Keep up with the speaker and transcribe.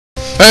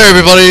Hey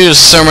everybody,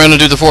 this is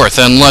SomerandomdudeIV,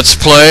 and let's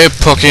play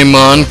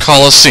Pokemon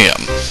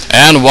Colosseum.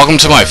 And welcome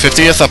to my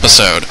 50th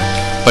episode.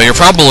 But you're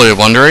probably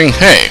wondering,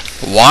 hey,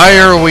 why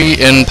are we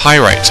in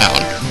Pyrite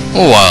Town?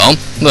 Well,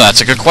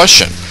 that's a good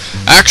question.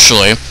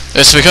 Actually,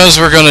 it's because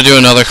we're going to do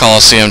another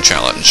Colosseum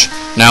challenge.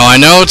 Now, I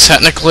know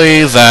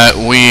technically that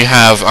we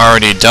have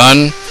already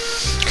done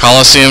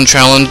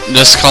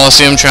this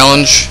Colosseum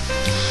challenge,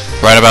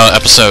 right about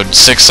episode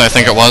 6, I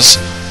think it was,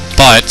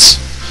 but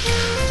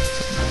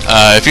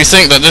if you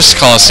think that this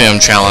Colosseum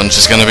challenge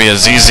is going to be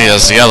as easy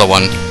as the other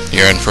one,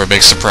 you're in for a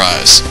big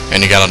surprise,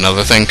 and you got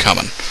another thing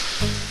coming.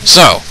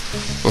 So,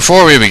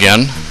 before we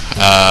begin,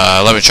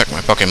 let me check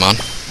my Pokemon.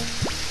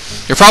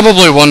 You're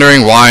probably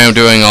wondering why I'm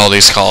doing all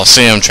these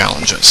Colosseum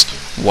challenges.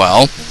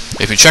 Well,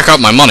 if you check out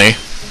my money,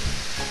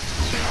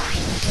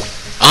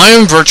 I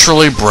am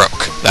virtually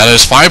broke. That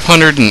is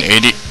 580,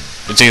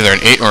 it's either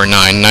an 8 or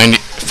 9,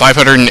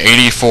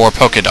 584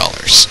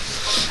 Pokédollars.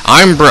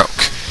 I'm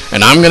broke,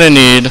 and I'm going to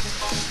need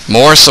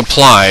more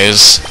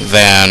supplies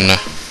than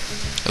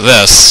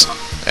this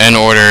in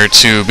order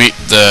to beat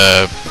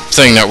the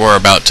thing that we're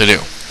about to do.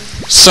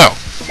 So,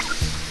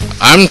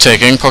 I'm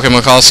taking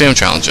Pokemon Colosseum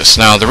challenges.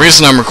 Now, the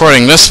reason I'm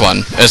recording this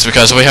one is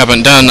because we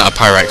haven't done a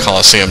Pyrite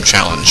Colosseum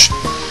challenge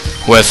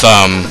with,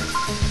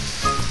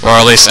 or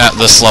at least at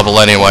this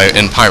level anyway,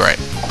 in Pyrite.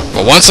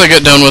 But once I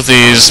get done with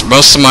these,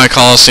 most of my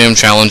Colosseum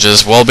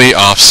challenges will be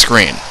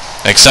off-screen,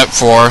 except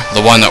for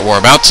the one that we're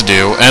about to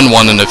do, and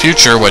one in the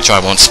future, which I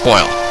won't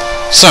spoil.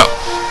 So,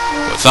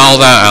 with all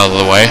that out of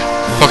the way,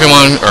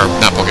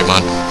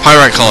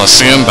 Pyrite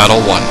Colosseum Battle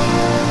 1.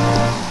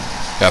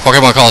 Yeah,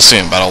 Pokemon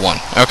Colosseum Battle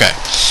 1. Okay.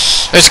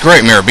 It's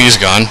great Mirror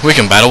B's gone. We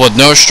can battle with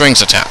no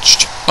strings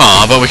attached.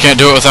 Aw, but we can't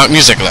do it without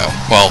music, though.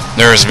 Well,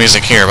 there is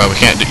music here, but we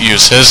can't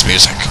use his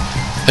music.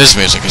 His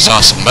music is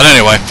awesome. But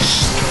anyway,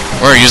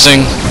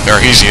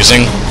 he's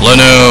using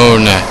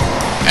Lanoon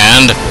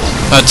and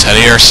a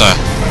Teddiursa.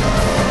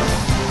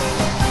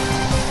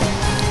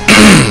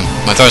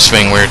 My throat's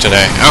being weird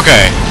today.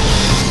 Okay.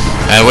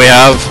 And we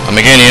have a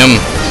Meganium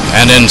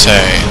and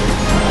Entei.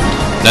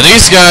 Now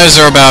these guys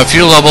are about a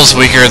few levels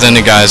weaker than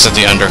the guys at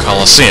the Under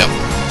Colosseum.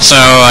 So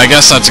I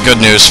guess that's good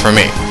news for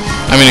me.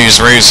 I'm going to use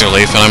Razor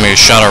Leaf and I'm going to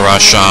use Shadow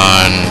Rush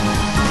on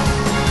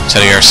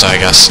Teddiursa, I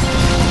guess.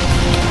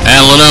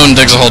 And Lanoon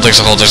digs a hole.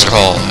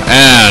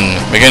 And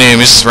Meganium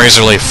uses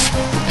Razor Leaf.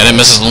 And it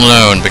misses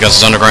Lanoon because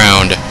it's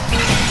underground.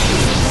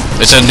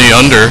 It's in the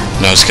under.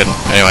 No, just kidding.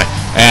 Anyway.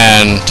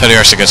 And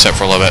Teddiursa gets hit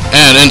for a little bit.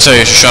 And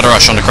Entei Shadow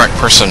Rush on the correct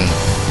person.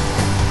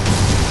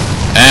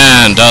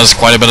 And does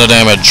quite a bit of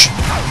damage.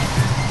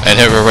 And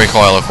hit with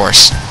recoil, of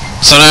course.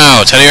 So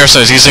now, Teddiursa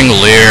is using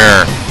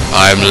Leer.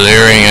 I'm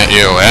leering at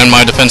you. And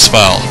my defense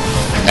spell.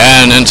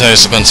 And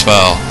Entei's defense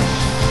spell.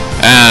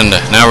 And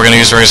now we're going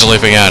to use Razor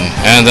Leaf again.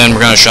 And then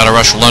we're going to Shadow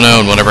Rush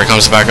Lanoon whenever it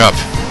comes back up.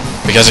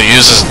 Because it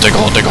uses Dig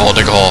Hole.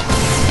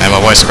 And my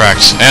voice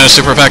cracked. And it's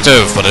super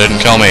effective, but it didn't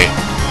kill me.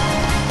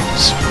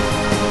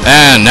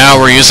 And now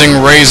we're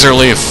using Razor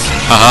Leaf.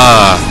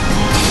 Haha.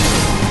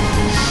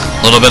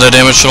 A little bit of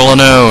damage to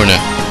Lanoon.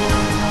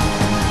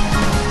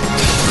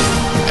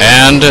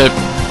 And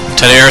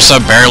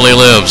Teddiursa barely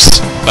lives.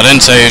 But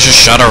Entei is just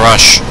Shadow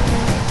Rush.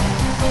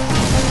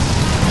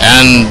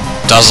 And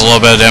does a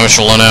little bit of damage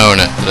to Lanoon.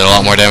 Did a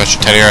lot more damage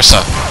to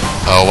Teddiursa.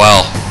 Oh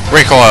well.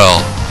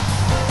 Recoil.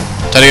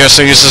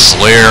 Teddiursa uses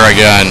Leer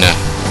again.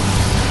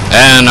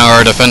 And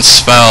our defense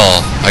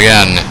spell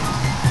again.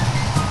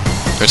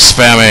 It's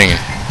spamming.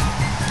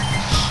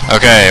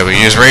 Okay, we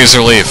use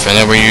Razor Leaf, and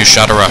then we use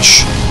Shadow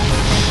Rush.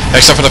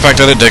 Except for the fact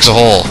that it digs a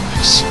hole.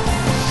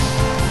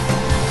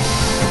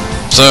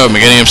 So,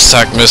 Meganium's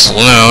attack missed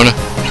Lanoon.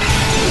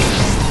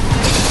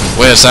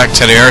 We attack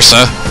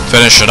Teddiursa,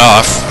 finish it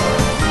off.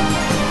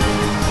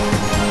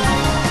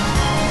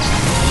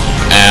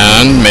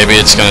 And maybe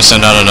it's going to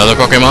send out another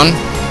Pokemon?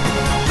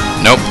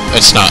 Nope,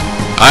 it's not.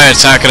 I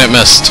attack and it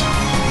missed.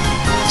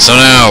 So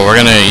now, we're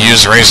going to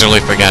use Razor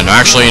Leaf again.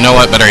 Actually, you know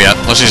what? Better yet,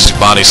 let's use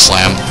Body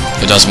Slam.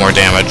 It does more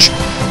damage.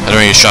 And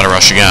then we use Shadow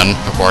Rush again,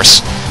 of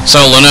course.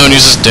 So Lanoon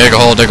uses Dig a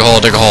Hole.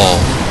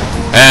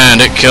 And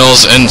it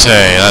kills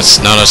Entei.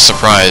 That's not a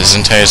surprise.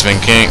 Entei has been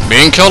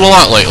being killed a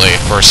lot lately,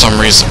 for some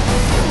reason.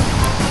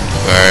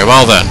 Very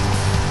well then.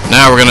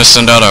 Now we're going to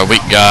send out a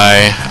weak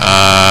guy.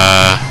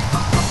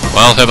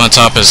 Well,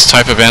 Hitmontop is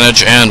type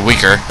advantage and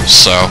weaker,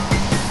 so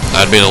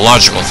that'd be the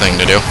logical thing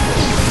to do.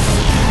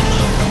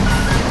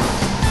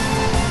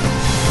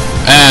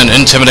 And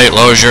Intimidate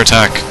lowers your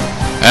attack.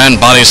 And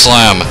Body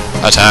Slam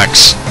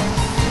attacks.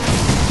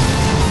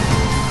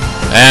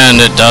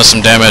 And it does some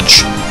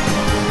damage.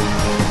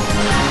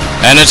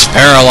 And it's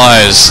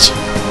paralyzed.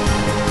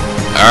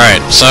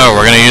 Alright, so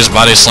we're going to use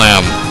Body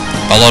Slam.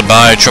 Followed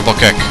by Triple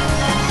Kick.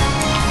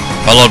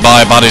 Followed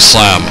by Body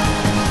Slam.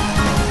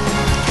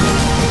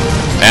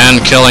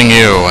 And killing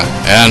you.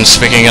 And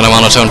speaking in a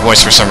monotone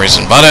voice for some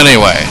reason. But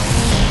anyway.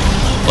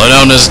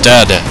 Lanoon is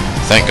dead.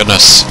 Thank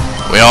goodness.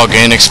 We all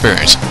gain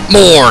experience.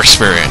 More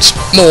experience.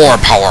 More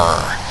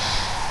power.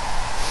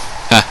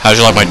 How'd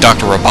you like my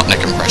Dr.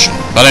 Robotnik impression?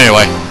 But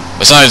anyway,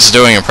 Besides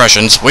doing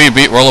impressions, we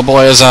beat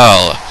Rollerboy as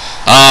hell.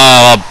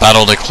 Ah, a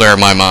battle to clear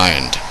my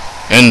mind.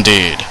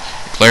 Indeed.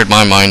 Cleared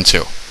my mind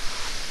too.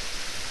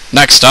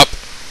 Next up,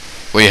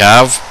 we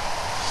have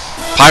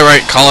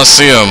Pyrite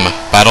Colosseum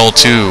Battle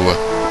 2.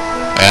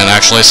 And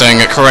actually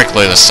saying it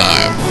correctly this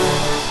time.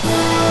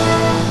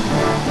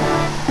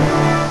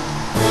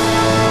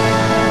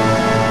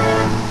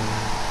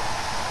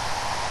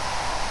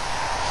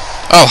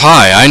 Oh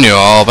hi, I knew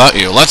all about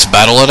you. Let's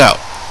battle it out.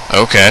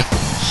 Okay.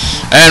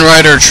 And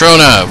Rider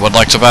Trona would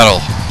like to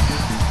battle.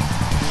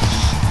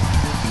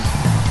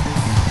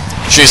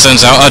 She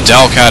sends out a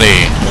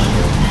Delcatty.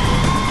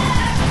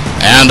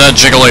 And a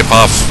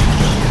Jigglypuff.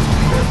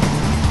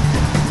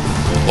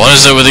 What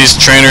is it with these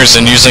trainers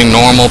and using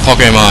normal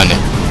Pokemon?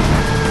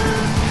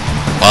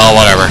 Well,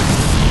 whatever.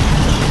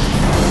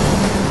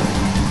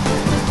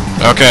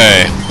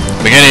 Okay.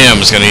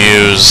 Beginnium's gonna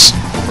use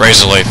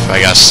Razor Leaf, I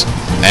guess.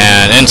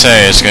 And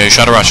Entei is gonna use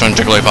Shadow Rush on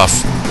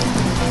Jigglypuff.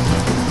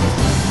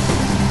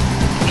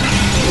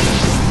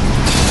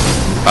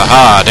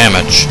 Aha,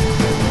 damage.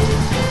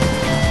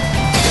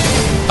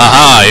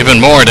 Aha,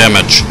 even more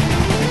damage.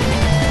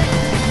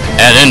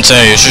 And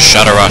Entei uses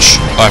Shadow Rush.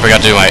 Oh, I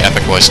forgot to do my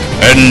epic voice.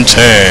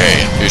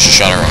 Entei uses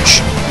Shadow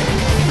Rush.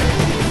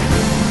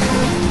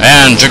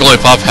 And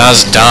Jigglypuff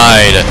has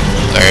died.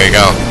 There you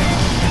go.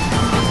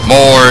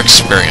 More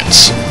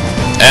experience.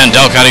 And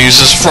Delcatty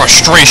uses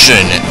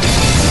Frustration.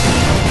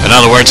 In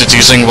other words, it's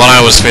using what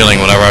I was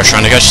feeling whenever I was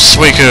trying to catch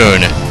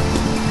Suicune.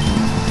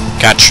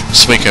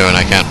 Suicune,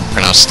 I can't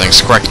pronounce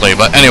things correctly,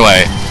 but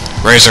anyway.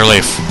 Razor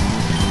Leaf.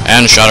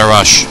 And Shadow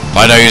Rush.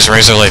 Why'd I use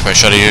Razor Leaf? I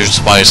should have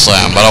used Body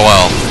Slam, but oh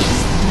well.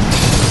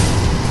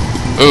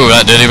 Ooh,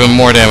 that did even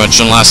more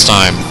damage than last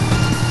time.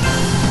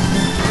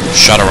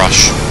 Shadow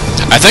Rush.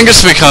 I think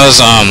it's because,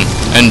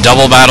 in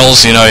double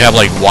battles, you know, you have,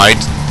 like, wide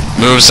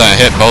moves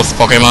that hit both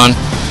Pokemon.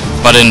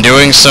 But in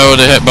doing so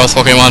to hit both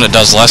Pokemon, it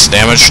does less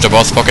damage to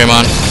both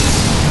Pokemon.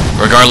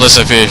 Regardless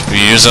if you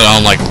use it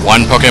on, like,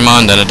 one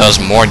Pokemon, then it does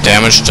more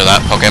damage to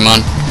that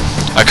Pokemon.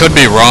 I could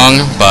be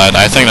wrong, but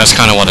I think that's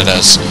kind of what it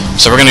is.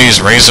 So we're going to use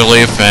Razor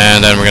Leaf,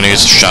 and then we're going to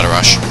use Shadow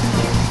Rush.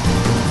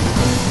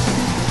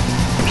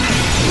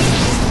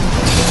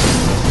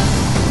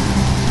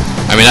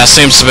 I mean, that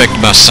seems to make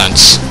the most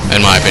sense,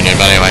 in my opinion,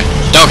 but anyway.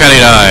 Delcatty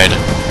died,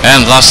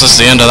 and thus is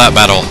the end of that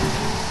battle.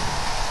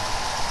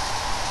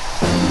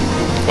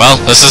 Well,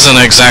 this isn't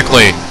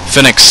exactly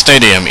Phoenix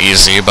Stadium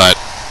easy, but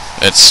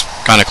it's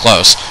kind of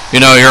close.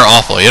 You know, you're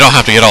awful. You don't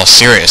have to get all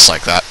serious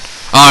like that.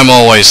 I'm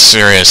always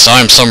serious.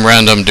 I'm some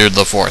random dude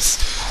the fourth.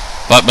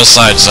 But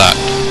besides that,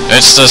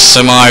 it's the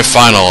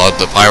semi-final of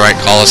the Pyrite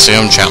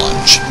Colosseum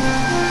Challenge.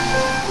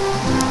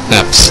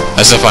 Neps,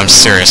 as if I'm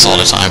serious all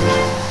the time.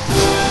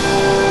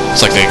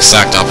 It's like the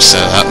exact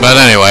opposite of that.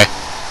 But anyway,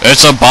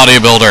 it's a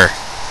bodybuilder.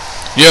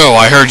 Yo,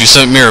 I heard you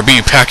sent Mirror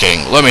B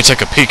packing. Let me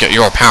take a peek at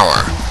your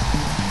power.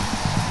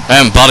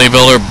 And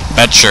Bodybuilder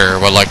Betcher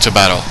would like to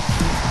battle.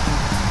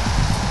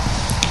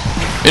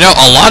 You know,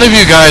 a lot of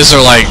you guys are,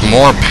 like,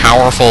 more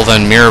powerful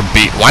than Mirror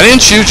B. Why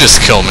didn't you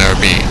just kill Mirror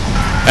B?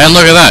 And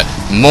look at that.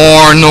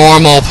 More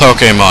normal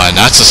Pokemon.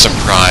 That's a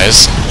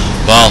surprise.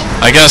 Well,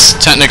 I guess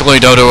technically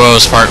Doduo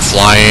is part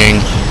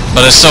flying,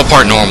 but it's still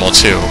part normal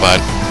too,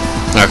 but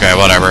okay,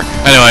 whatever.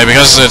 Anyway,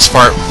 because it's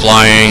part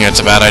flying,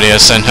 it's a bad idea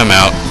to send him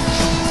out.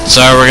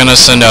 So we're gonna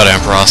send out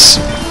Ampharos.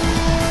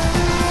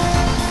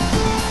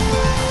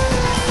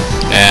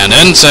 And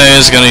Entei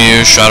is gonna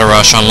use Shadow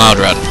Rush on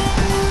Loudred.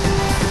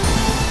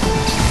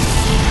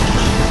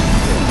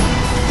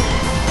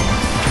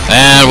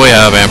 And we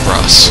have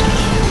Ampharos.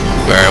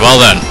 Very well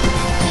then.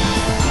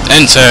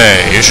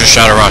 Entei uses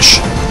Shadow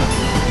Rush.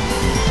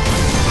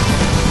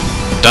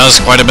 Does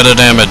quite a bit of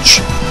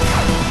damage.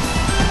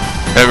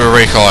 Heavy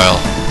recoil.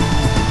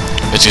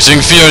 It's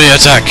using Fury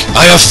attack.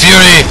 I have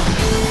Fury!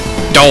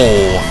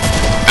 Oh!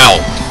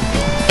 Ow.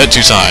 Hit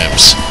 2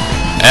 times.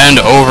 And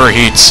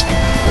overheats.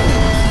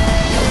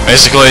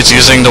 Basically, it's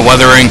using the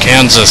weather in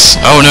Kansas.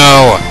 Oh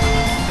no!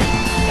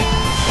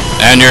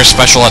 And your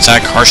special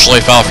attack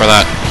harshly fell for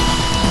that.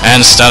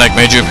 And static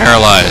made you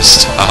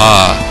paralyzed.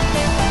 Aha.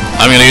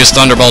 I'm gonna use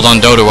Thunderbolt on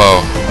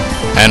Doduo.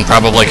 And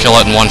probably kill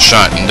it in one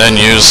shot. And then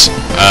use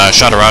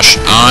Shadow Rush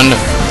on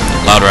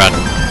Loudred.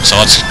 So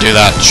let's do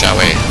that, shall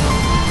we?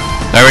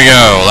 There we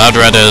go.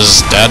 Loudred is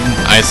dead,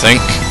 I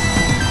think.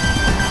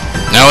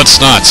 No,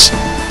 it's not.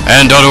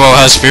 And Doduo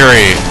has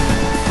Fury.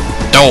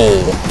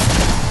 Oh!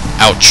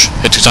 Ouch.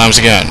 Hit 2 times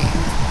again.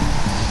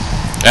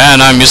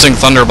 And I'm using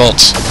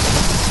Thunderbolt.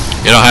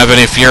 You don't have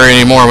any Fury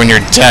anymore when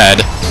you're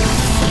dead.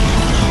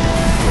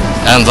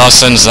 And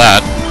thus ends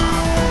that.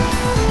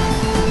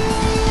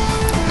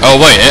 Oh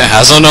wait, it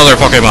has another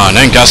Pokemon,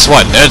 and guess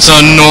what? It's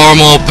a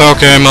normal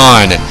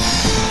Pokemon!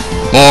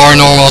 More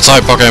normal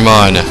type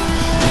Pokemon.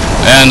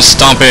 And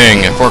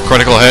stomping for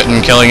critical hit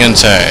and killing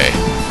Entei.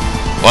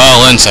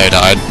 Well, Entei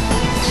died.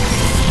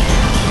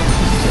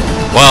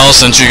 Well,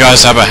 since you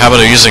guys have a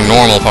habit of using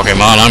normal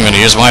Pokemon, I'm gonna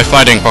use my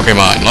fighting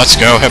Pokemon. Let's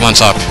go,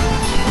 Hitmontop.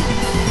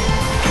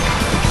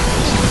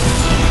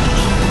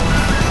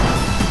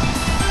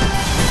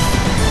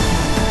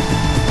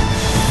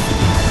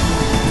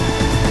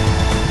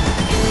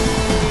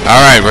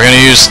 Alright, we're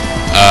gonna use,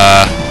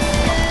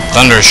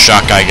 Thunder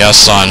Shock, I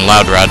guess, on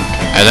Loud Red.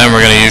 And then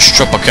we're gonna use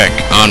Triple Kick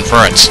on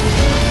Pyrite.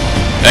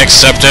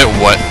 Except it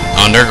went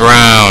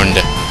underground.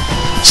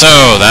 So,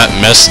 that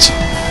missed.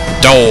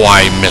 Oh,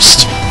 I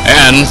missed.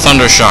 And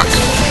Thunder Shock,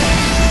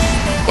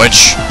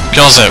 which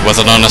kills it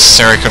with an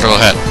unnecessary critical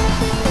hit.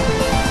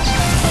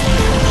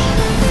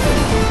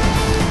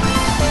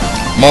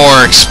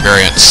 More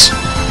experience.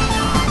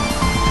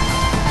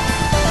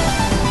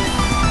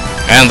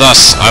 And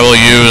thus, I will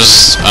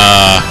use,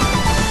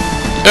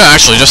 yeah,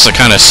 actually, just to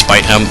kind of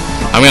spite him,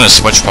 I'm gonna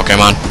switch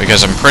Pokemon,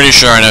 because I'm pretty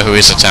sure I know who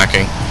he's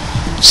attacking.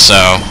 So,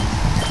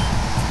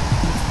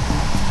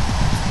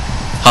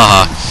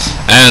 haha.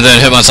 And then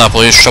Hitmontop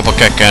will use Triple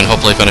Kick and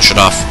hopefully finish it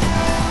off.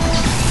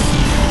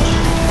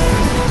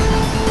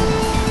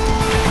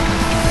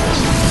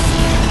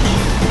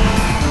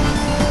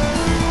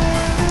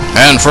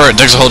 And for it,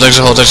 digs a hole, digs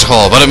a hole, digs a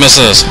hole, but it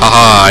misses.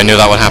 Haha, I knew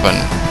that would happen.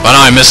 But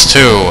I missed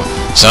too,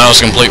 so that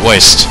was a complete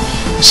waste.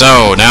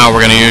 So, now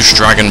we're gonna use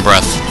Dragon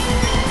Breath.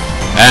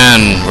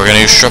 And we're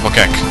gonna use Triple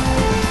Kick.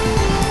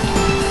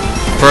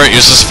 For it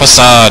uses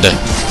Facade.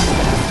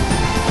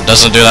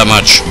 Doesn't do that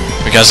much,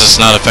 because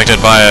it's not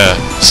affected by a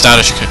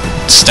status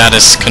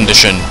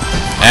condition.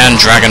 And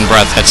Dragon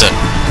Breath hits it.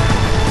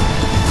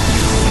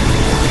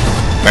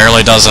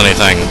 Barely does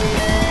anything.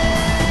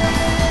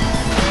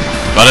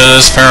 But it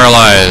is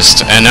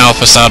paralyzed, and now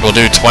Facade will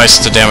do twice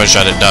the damage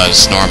that it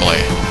does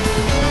normally.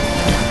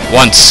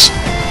 Once.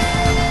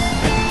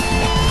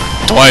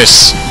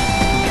 Twice.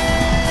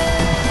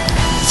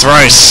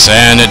 Thrice,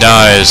 and it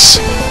dies.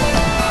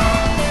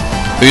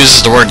 Who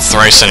uses the word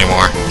thrice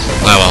anymore?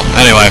 Oh well,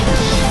 anyway.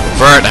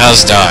 Pyrite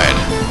has died.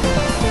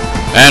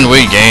 And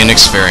we gain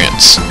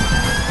experience.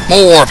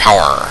 More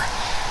power!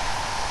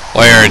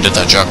 Well, I already did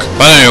that joke.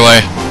 But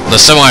anyway, the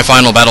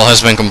semi-final battle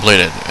has been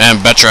completed, and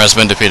Betra has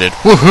been defeated.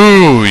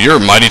 Woohoo! You're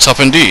mighty tough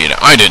indeed.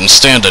 I didn't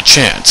stand a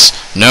chance.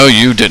 No,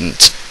 you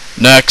didn't.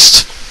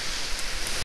 Next.